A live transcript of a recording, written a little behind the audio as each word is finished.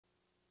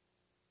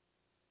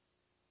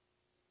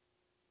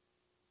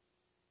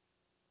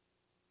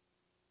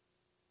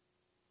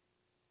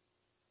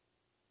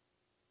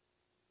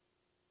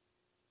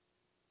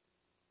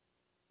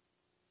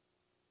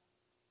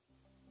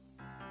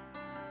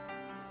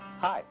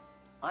Hi,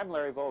 I'm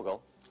Larry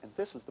Vogel, and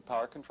this is the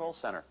Power Control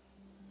Center.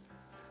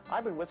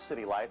 I've been with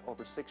City Light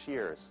over 6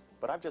 years,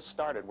 but I've just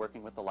started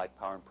working with the Light,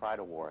 Power, and Pride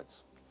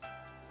Awards.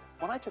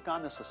 When I took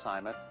on this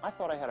assignment, I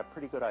thought I had a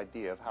pretty good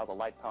idea of how the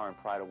Light, Power, and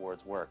Pride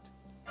Awards worked.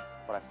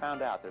 But I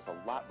found out there's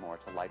a lot more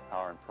to Light,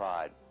 Power, and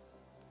Pride.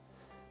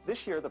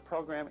 This year, the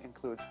program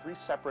includes 3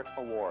 separate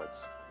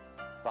awards: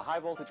 the High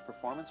Voltage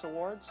Performance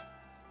Awards,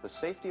 the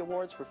Safety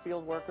Awards for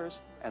Field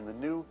Workers, and the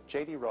new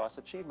J.D. Ross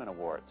Achievement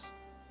Awards.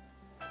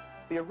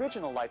 The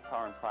original Light,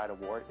 Power, and Pride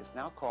Award is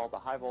now called the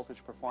High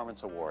Voltage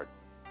Performance Award.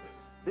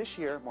 This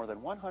year, more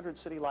than 100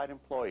 City Light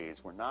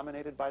employees were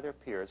nominated by their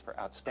peers for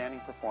outstanding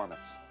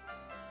performance.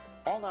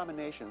 All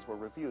nominations were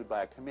reviewed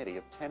by a committee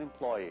of 10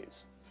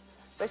 employees.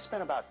 They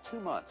spent about 2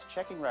 months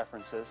checking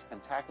references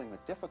and tackling the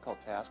difficult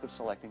task of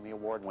selecting the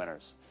award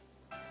winners.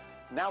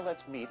 Now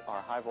let's meet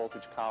our high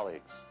voltage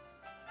colleagues.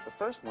 The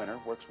first winner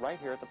works right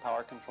here at the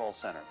Power Control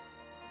Center.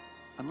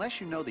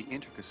 Unless you know the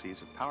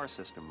intricacies of power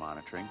system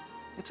monitoring,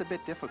 it's a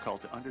bit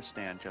difficult to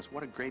understand just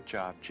what a great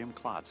job Jim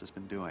Klotz has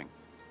been doing.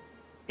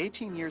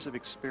 18 years of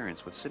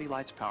experience with City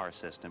Light's power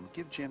system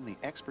give Jim the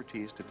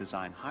expertise to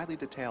design highly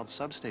detailed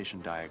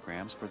substation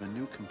diagrams for the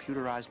new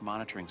computerized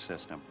monitoring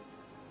system.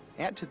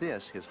 Add to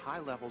this his high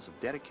levels of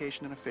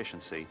dedication and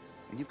efficiency,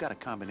 and you've got a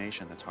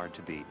combination that's hard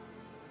to beat.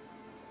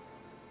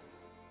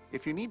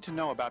 If you need to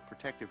know about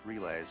protective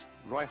relays,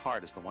 Roy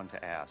Hart is the one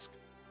to ask.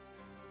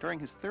 During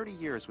his 30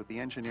 years with the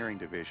engineering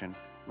division,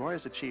 Roy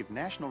has achieved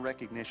national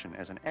recognition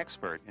as an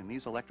expert in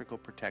these electrical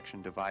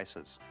protection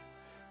devices.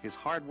 His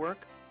hard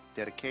work,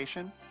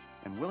 dedication,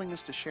 and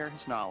willingness to share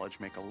his knowledge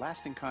make a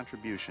lasting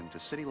contribution to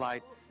City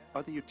Light,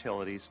 other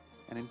utilities,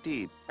 and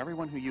indeed,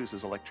 everyone who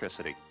uses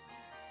electricity.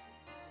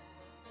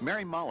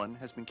 Mary Mullen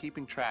has been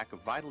keeping track of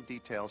vital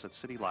details at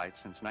City Light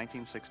since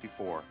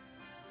 1964.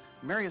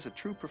 Mary is a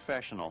true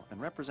professional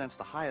and represents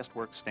the highest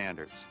work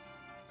standards.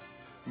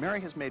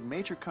 Mary has made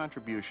major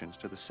contributions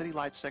to the City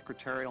Light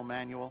Secretarial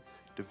Manual,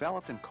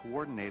 developed and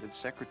coordinated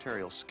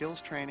secretarial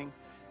skills training,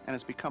 and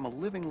has become a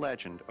living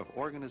legend of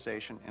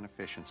organization and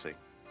efficiency.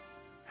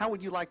 How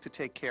would you like to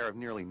take care of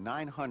nearly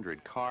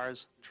 900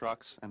 cars,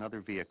 trucks, and other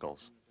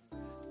vehicles?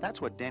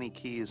 That's what Denny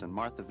Keys and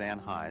Martha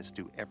VanHise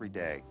do every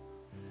day.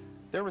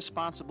 They're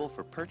responsible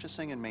for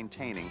purchasing and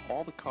maintaining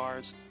all the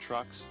cars,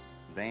 trucks,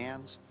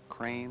 vans,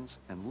 cranes,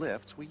 and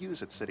lifts we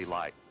use at City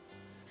Light.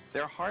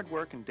 Their hard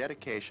work and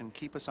dedication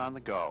keep us on the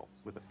go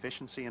with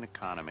efficiency and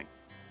economy.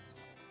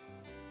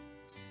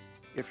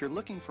 If you're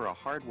looking for a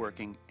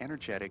hard-working,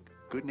 energetic,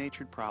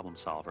 good-natured problem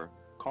solver,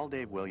 call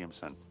Dave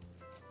Williamson.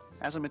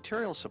 As a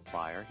materials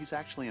supplier, he's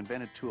actually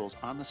invented tools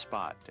on the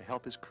spot to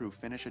help his crew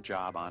finish a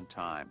job on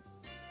time.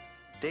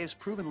 Dave's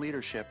proven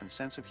leadership and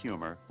sense of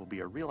humor will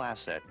be a real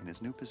asset in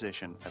his new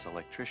position as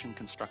electrician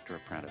constructor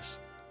apprentice.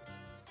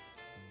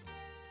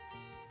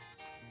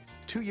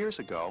 2 years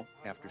ago,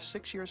 after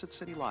 6 years at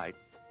City Light,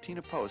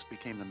 Tina Post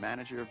became the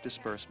manager of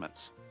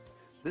disbursements.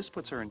 This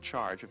puts her in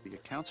charge of the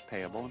accounts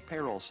payable and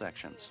payroll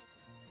sections.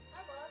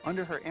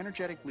 Under her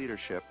energetic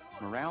leadership,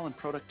 morale and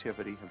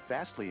productivity have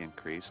vastly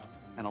increased,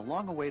 and a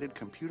long-awaited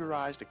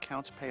computerized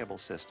accounts payable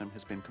system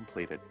has been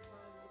completed.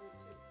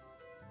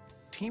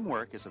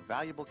 Teamwork is a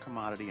valuable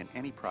commodity in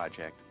any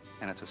project,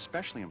 and it's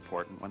especially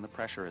important when the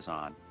pressure is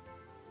on.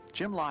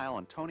 Jim Lyle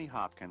and Tony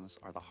Hopkins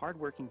are the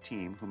hard-working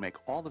team who make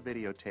all the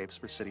videotapes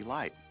for City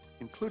Light,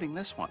 including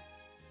this one.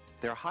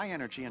 Their high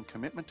energy and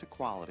commitment to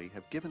quality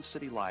have given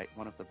City Light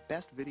one of the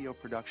best video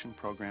production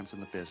programs in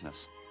the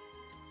business.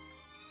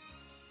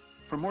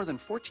 For more than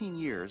 14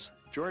 years,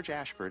 George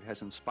Ashford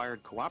has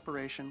inspired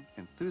cooperation,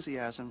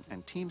 enthusiasm,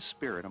 and team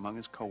spirit among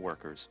his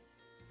coworkers.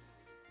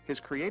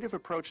 His creative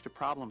approach to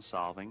problem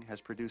solving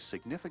has produced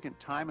significant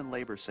time and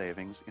labor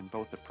savings in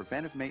both the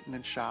preventive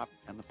maintenance shop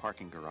and the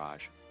parking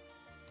garage.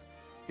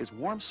 His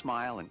warm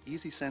smile and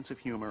easy sense of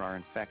humor are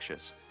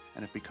infectious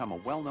and have become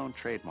a well-known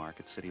trademark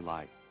at City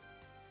Light.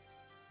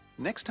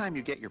 Next time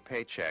you get your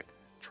paycheck,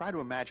 try to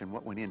imagine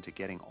what went into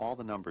getting all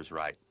the numbers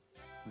right.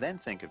 Then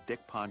think of Dick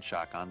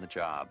Ponshock on the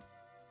job.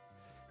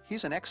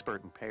 He's an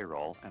expert in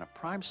payroll and a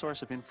prime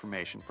source of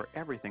information for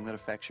everything that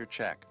affects your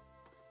check.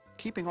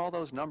 Keeping all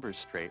those numbers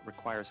straight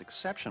requires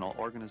exceptional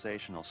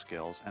organizational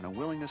skills and a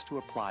willingness to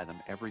apply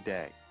them every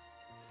day.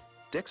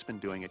 Dick's been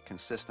doing it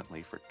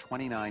consistently for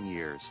 29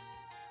 years.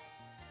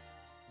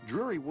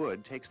 Drury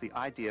Wood takes the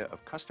idea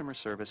of customer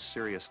service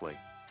seriously.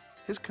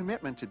 His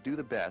commitment to do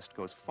the best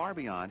goes far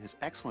beyond his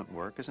excellent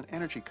work as an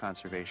energy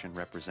conservation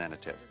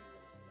representative.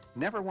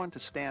 Never one to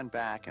stand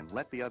back and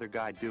let the other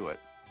guy do it,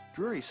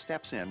 Drury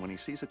steps in when he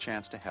sees a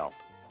chance to help.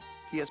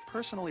 He has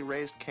personally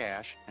raised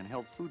cash and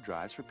held food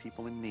drives for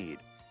people in need.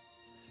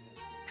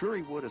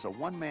 Drury Wood is a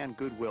one-man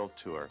goodwill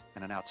tour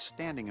and an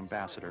outstanding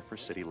ambassador for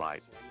City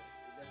Light.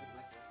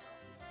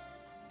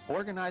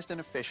 Organized and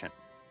efficient,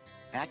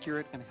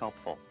 accurate and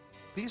helpful.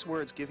 These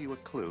words give you a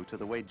clue to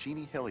the way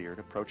Jeannie Hilliard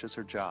approaches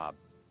her job.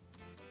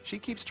 She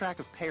keeps track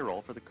of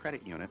payroll for the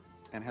credit unit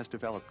and has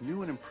developed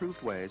new and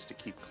improved ways to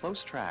keep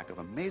close track of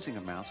amazing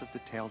amounts of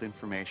detailed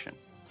information.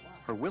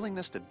 Her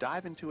willingness to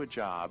dive into a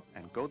job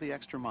and go the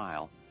extra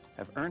mile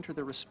have earned her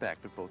the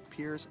respect of both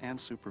peers and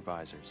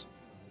supervisors.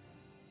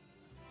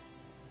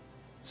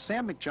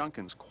 Sam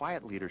McJunkin's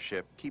quiet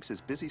leadership keeps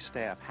his busy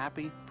staff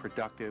happy,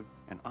 productive,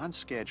 and on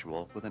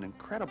schedule with an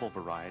incredible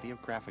variety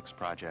of graphics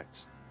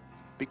projects.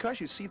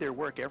 Because you see their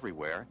work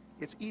everywhere,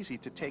 it's easy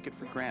to take it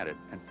for granted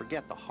and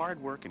forget the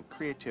hard work and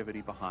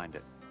creativity behind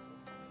it.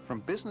 From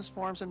business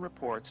forms and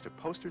reports to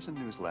posters and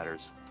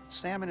newsletters,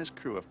 Sam and his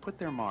crew have put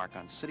their mark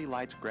on City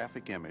Light's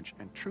graphic image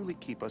and truly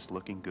keep us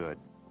looking good.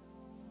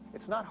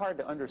 It's not hard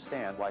to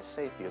understand why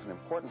safety is an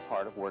important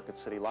part of work at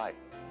City Light.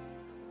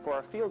 For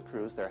our field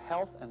crews, their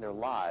health and their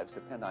lives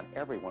depend on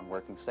everyone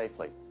working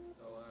safely.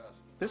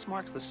 This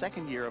marks the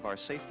second year of our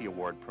Safety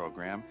Award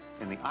program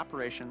in the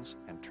Operations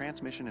and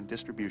Transmission and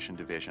Distribution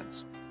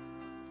divisions.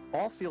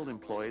 All field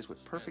employees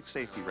with perfect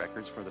safety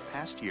records for the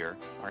past year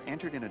are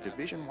entered in a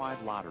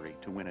division-wide lottery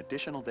to win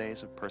additional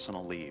days of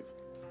personal leave.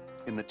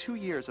 In the 2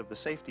 years of the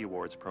Safety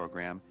Awards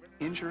program,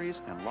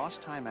 injuries and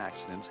lost time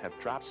accidents have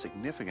dropped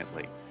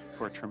significantly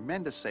for a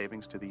tremendous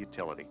savings to the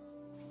utility.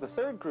 The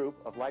third group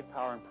of Light,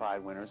 Power, and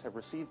Pride winners have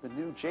received the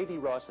new J.D.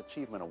 Ross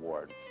Achievement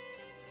Award.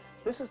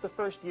 This is the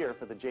first year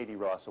for the J.D.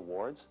 Ross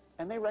Awards,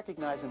 and they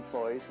recognize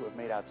employees who have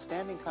made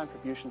outstanding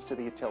contributions to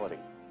the utility.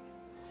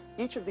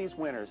 Each of these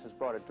winners has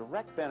brought a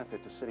direct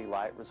benefit to City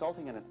Light,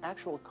 resulting in an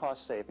actual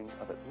cost savings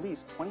of at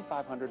least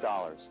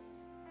 $2,500.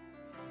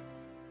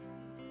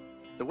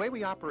 The way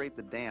we operate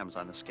the dams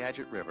on the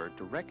Skagit River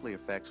directly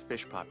affects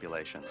fish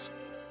populations.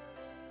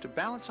 To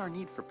balance our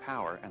need for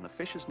power and the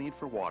fish's need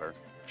for water,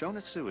 Jonah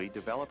Tsui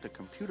developed a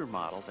computer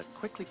model that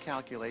quickly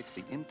calculates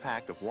the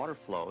impact of water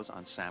flows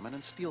on salmon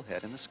and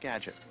steelhead in the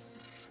Skagit.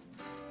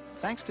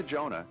 Thanks to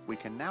Jonah, we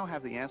can now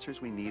have the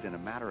answers we need in a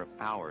matter of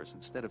hours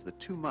instead of the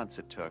 2 months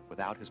it took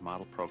without his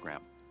model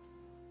program.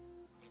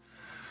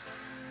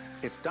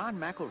 It's Don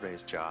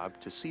McIlraith's job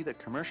to see that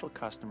commercial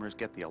customers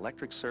get the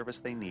electric service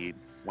they need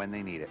when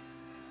they need it.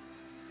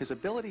 His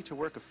ability to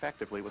work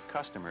effectively with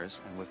customers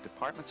and with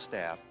department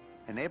staff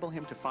enable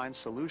him to find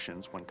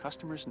solutions when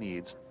customers'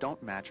 needs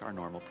don't match our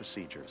normal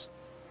procedures.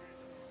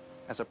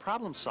 As a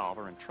problem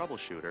solver and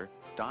troubleshooter,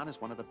 Don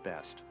is one of the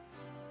best.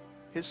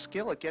 His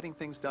skill at getting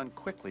things done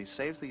quickly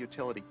saves the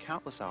utility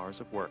countless hours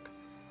of work.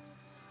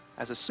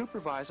 As a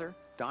supervisor,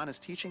 Don is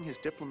teaching his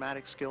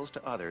diplomatic skills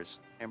to others,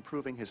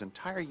 improving his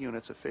entire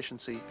unit's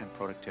efficiency and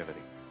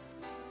productivity.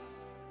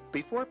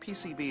 Before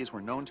PCBs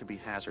were known to be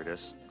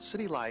hazardous,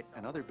 City Light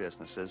and other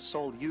businesses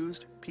sold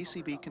used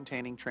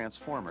PCB-containing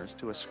transformers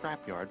to a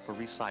scrapyard for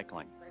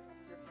recycling.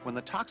 When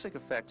the toxic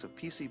effects of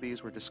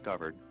PCBs were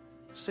discovered,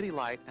 City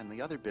Light and the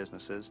other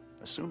businesses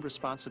assumed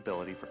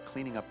responsibility for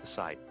cleaning up the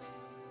site.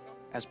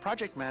 As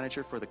project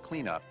manager for the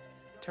cleanup,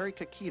 Terry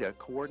Kakita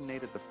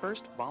coordinated the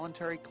first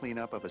voluntary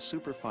cleanup of a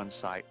Superfund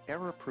site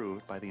ever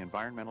approved by the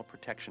Environmental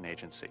Protection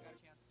Agency.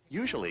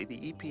 Usually,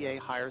 the EPA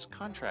hires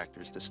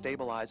contractors to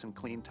stabilize and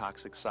clean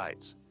toxic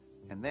sites,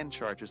 and then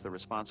charges the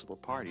responsible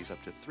parties up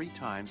to 3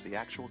 times the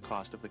actual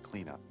cost of the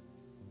cleanup.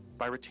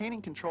 By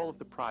retaining control of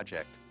the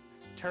project,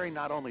 Terry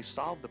not only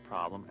solved the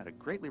problem at a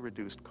greatly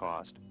reduced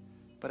cost,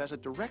 but as a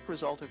direct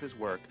result of his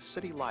work,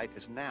 City Light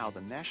is now the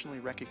nationally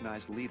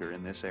recognized leader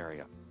in this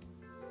area.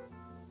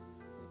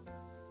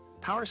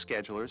 Power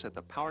schedulers at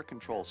the Power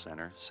Control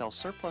Center sell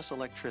surplus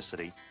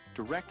electricity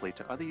directly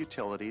to other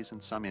utilities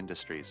and some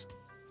industries.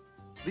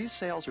 These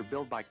sales are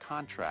billed by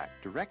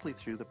contract directly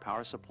through the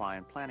Power Supply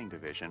and Planning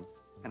Division,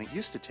 and it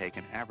used to take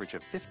an average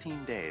of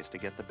 15 days to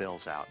get the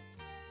bills out.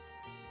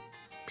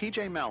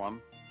 P.J. Mellon,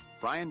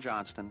 Bryan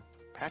Johnston,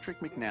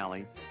 Patrick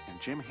McNally,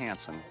 and Jim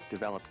Hansen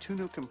developed 2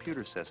 new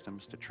computer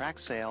systems to track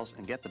sales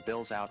and get the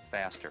bills out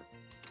faster.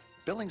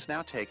 Billings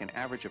now take an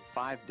average of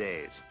 5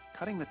 days,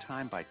 cutting the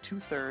time by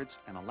 2/3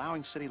 and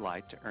allowing City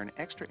Light to earn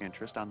extra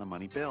interest on the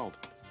money billed.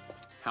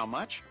 How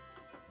much?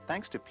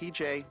 Thanks to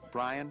PJ,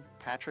 Brian,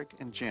 Patrick,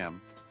 and Jim,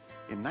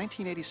 in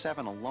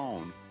 1987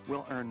 alone,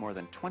 we'll earn more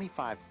than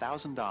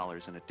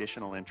 $25,000 in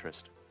additional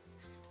interest.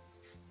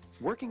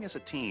 Working as a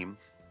team,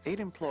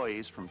 8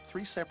 employees from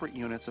 3 separate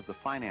units of the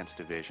Finance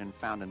Division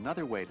found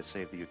another way to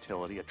save the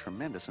utility a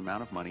tremendous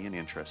amount of money in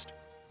interest.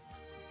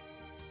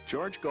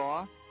 George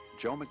Gaw,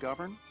 Joe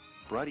McGovern,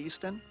 Brud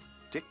Easton,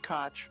 Dick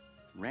Koch,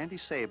 Randy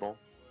Sable,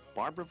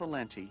 Barbara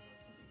Valenti,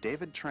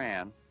 David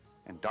Tran,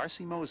 and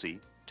Darcy Mosey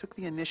took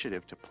the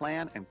initiative to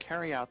plan and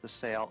carry out the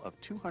sale of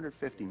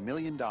 $250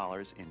 million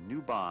in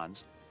new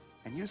bonds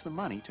and use the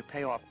money to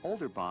pay off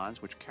older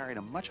bonds which carried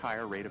a much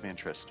higher rate of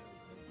interest.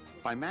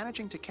 By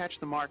managing to catch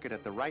the market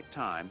at the right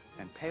time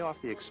and pay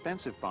off the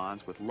expensive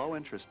bonds with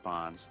low-interest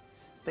bonds,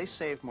 they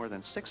saved more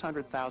than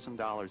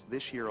 $600,000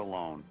 this year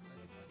alone.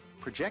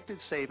 Projected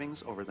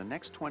savings over the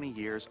next 20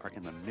 years are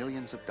in the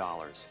millions of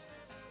dollars.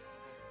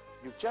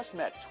 You've just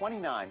met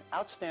 29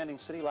 outstanding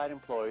City Light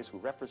employees who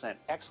represent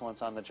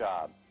excellence on the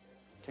job.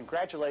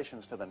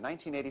 Congratulations to the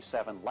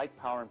 1987 Light,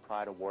 Power, and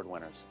Pride Award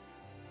winners.